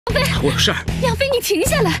我有事儿。梁飞，你停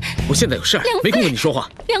下来！我现在有事儿，没空跟你说话。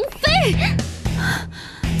梁飞，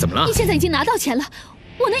怎么了？你现在已经拿到钱了，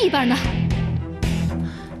我那一半呢？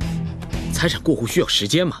财产过户需要时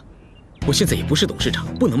间嘛，我现在也不是董事长，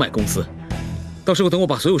不能卖公司。到时候等我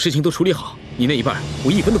把所有事情都处理好，你那一半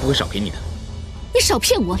我1分都不会少给你的。你少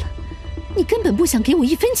骗我了，你根本不想给我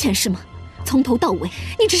1分钱是吗？从头到尾，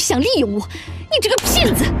你只是想利用我，你这个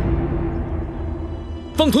骗子！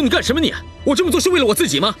方彤，你干什么你？我这么做是为了我自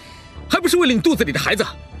己吗？还不是为了你肚子里的孩子？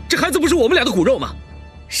这孩子不是我们俩的骨肉吗？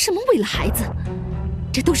什么为了孩子？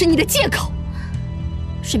这都是你的借口。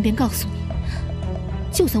顺便告诉你，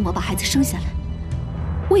就算我把孩子生下来，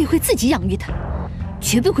我也会自己养育他，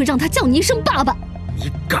绝不会让他叫你一声爸爸。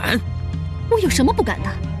你敢？我有什么不敢的？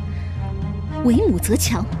为母则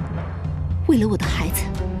强，为了我的孩子，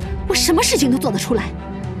我什么事情都做得出来。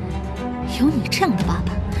有你这样的爸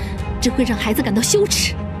爸，只会让孩子感到羞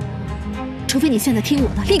耻。除非你现在听我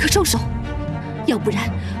的，立刻收手，要不然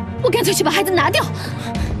我干脆去把孩子拿掉。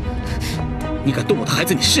你敢动我的孩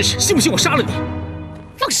子，你试试，信不信我杀了你？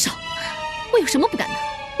放手！我有什么不敢的？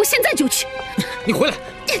我现在就去。你回来！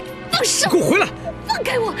放手！给我回来！放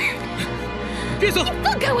开我！别走！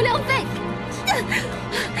放开我，梁飞！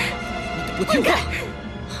你不听话！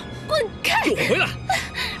滚开！给我回来！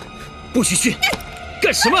不许去！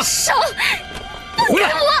干什么？手！回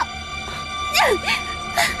来！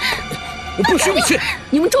我不许你去！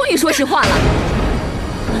你们终于说实话了。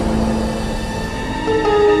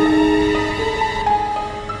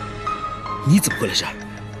你怎么回来这儿？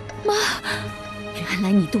妈，原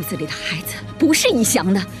来你肚子里的孩子不是易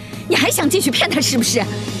翔的，你还想继续骗他是不是？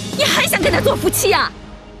你还想跟他做夫妻啊？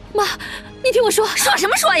妈，你听我说，说什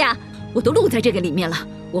么说呀？我都录在这个里面了，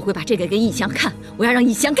我会把这个给易翔看，我要让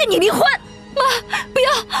易翔跟你离婚。妈，不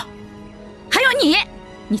要！还有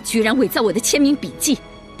你居然伪造我的签名笔记，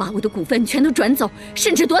把我的股份全都转走，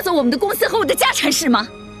甚至夺走我们的公司和我的家产是吗？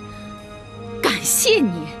感谢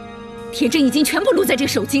你，铁证已经全部录在这个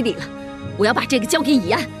手机里了。我要把这个交给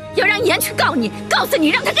乙安，要让乙安去告你，告诉你，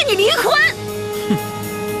让他跟你离婚。哼，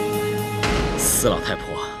死老太婆，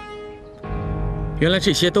原来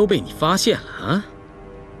这些都被你发现了啊？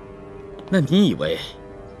那你以为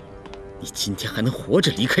你今天还能活着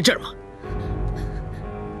离开这儿吗？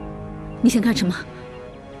你想干什么？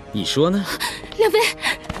你说呢？梁飞，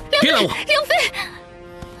别拦我！梁飞，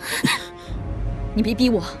你别逼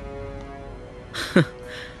我。哼，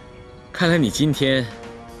看来你今天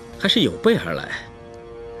还是有备而来。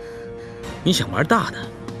你想玩大的，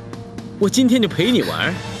我今天就陪你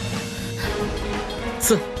玩。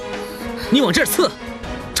刺，你往这儿刺，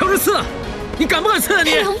朝着刺，你敢不敢刺啊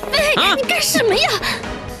你？梁飞，你干什么呀？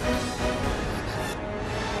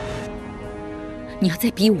你要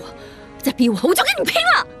再逼我，我就跟你拼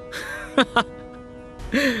了！哈哈，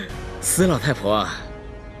死老太婆啊，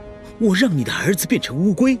我让你的儿子变成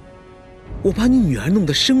乌龟，我把你女儿弄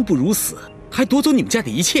得生不如死，还夺走你们家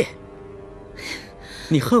的一切。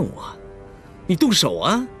你恨我，你动手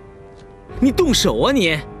啊！你动手啊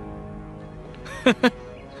你！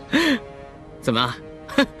怎么？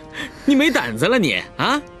你没胆子了你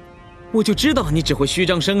啊？我就知道你只会虚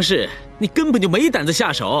张声势，你根本就没胆子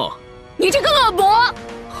下手。你这个恶魔！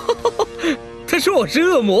他说我是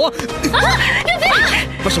恶魔。梁飞，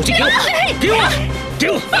把手机给我！给我！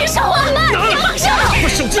给我！放手啊！拿了！放手！把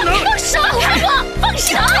手机拿了！放手！放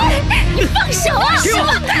手！你放手啊！给我！放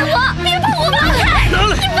开我！别碰我！放开！拿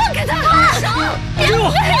了！你放开他！放手！给我！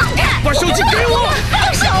放开！把手机给我！放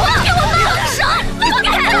手啊！给我放手！放开！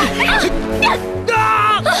啊！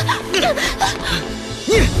你！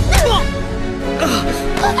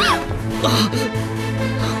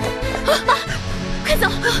快走！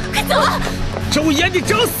快走！周岩，你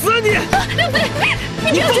找死啊你！梁飞，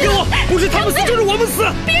你放开我！不是他们死就是我们死！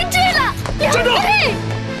别追了！站住！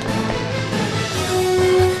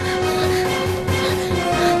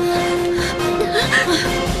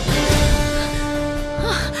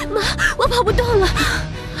妈，我跑不动了。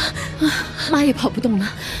妈也跑不动了。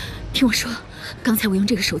听我说，刚才我用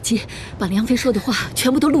这个手机把梁飞说的话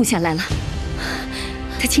全部都录下来了。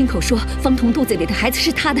他亲口说方彤肚子里的孩子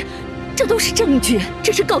是他的，这都是证据，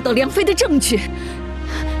这是告倒梁飞的证据。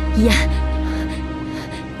怡安，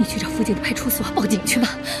你去找附近的派出所报警去吧。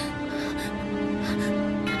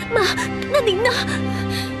妈，那您呢？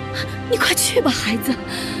你快去吧，孩子。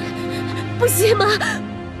不行，妈，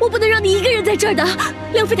我不能让你一个人在这儿的。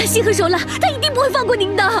梁飞他心狠手辣，他一定不会放过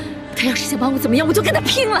您的。他要是想把我怎么样，我就跟他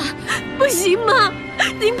拼了。不行，妈，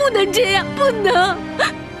您不能这样，不能。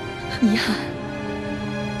怡安，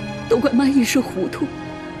都怪妈一时糊涂，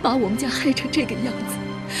把我们家害成这个样子。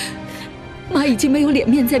妈已经没有脸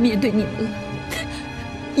面再面对你们了。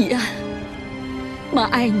怡安，妈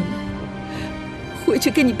爱你们，回去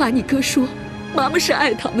跟你爸、你哥说，妈妈是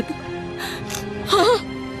爱他们的。啊，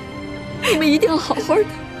你们一定要好好的，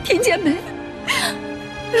听见没？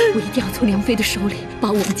我一定要从梁飞的手里把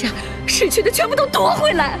我们家失去的全部都夺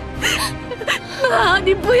回来。妈，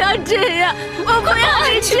你不要这样，我不要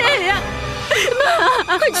你这样。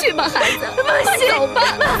妈，快去吧，孩子，快走吧，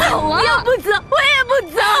走啊！你要不走，我也不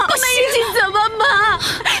走，我们一起走吧，妈。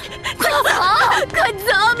快走，快走，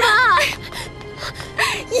妈！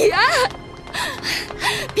妍，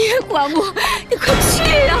别管我，你快去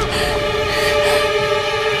呀！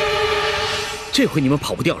这回你们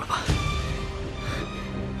跑不掉了吧？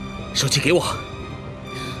手机给我。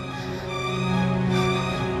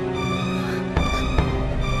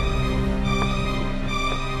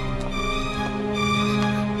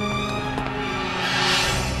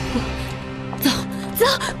走。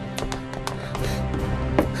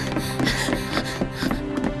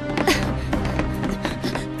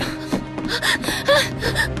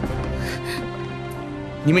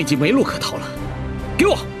你们已经没路可逃了，给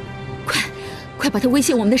我！快把他威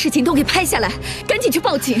胁我们的事情都给拍下来，赶紧去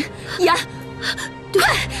报警！妍，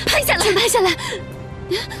快拍下来，全拍下来！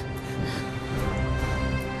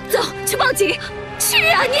走，去报警！去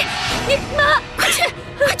啊，你妈，快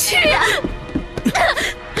去呀！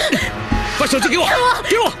把手机给我，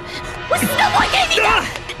给我！我死都不会给你的！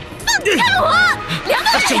放开我！梁飞，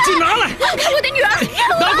把手机拿来！放开我的女儿！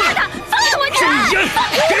拿过来！放开我女儿！严，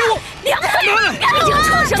给我！梁飞，拿来！你这个畜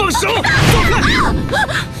生！放手！走开！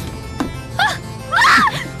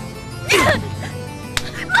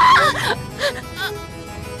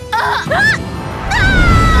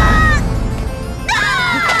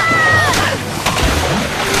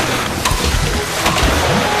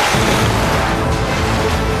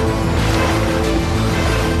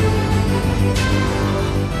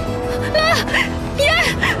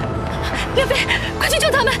梁飞，快去救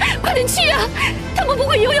他们！快点去啊！他们不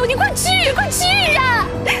会游泳，你快去呀！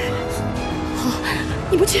好，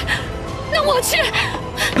你不去，那我去。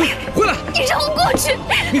回来！你让我过去！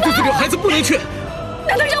你肚子里有孩子，不能去。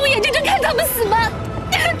难道让我眼睁睁看他们死吗？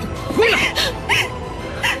回来！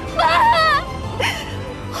妈！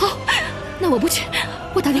好，那我不去，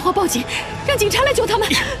我打电话报警，让警察来救他们。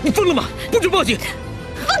你疯了吗？不准报警！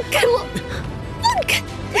放开我！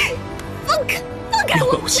放开我！别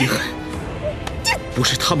怪我心狠，不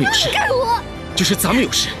是他们有事，放开我！就是咱们有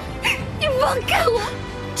事。你放开我！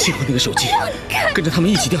幸好那个手机跟着他们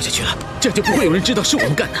一起掉下去了，这样就不会有人知道是我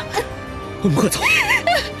们干的。我们快走！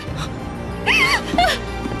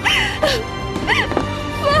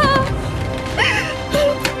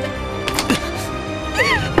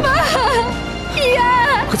妍，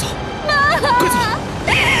快走！快走！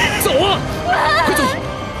走啊！快走！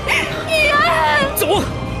妍，走啊！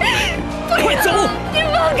快走！你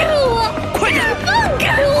放开我！快点！放开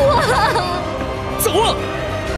我！走啊！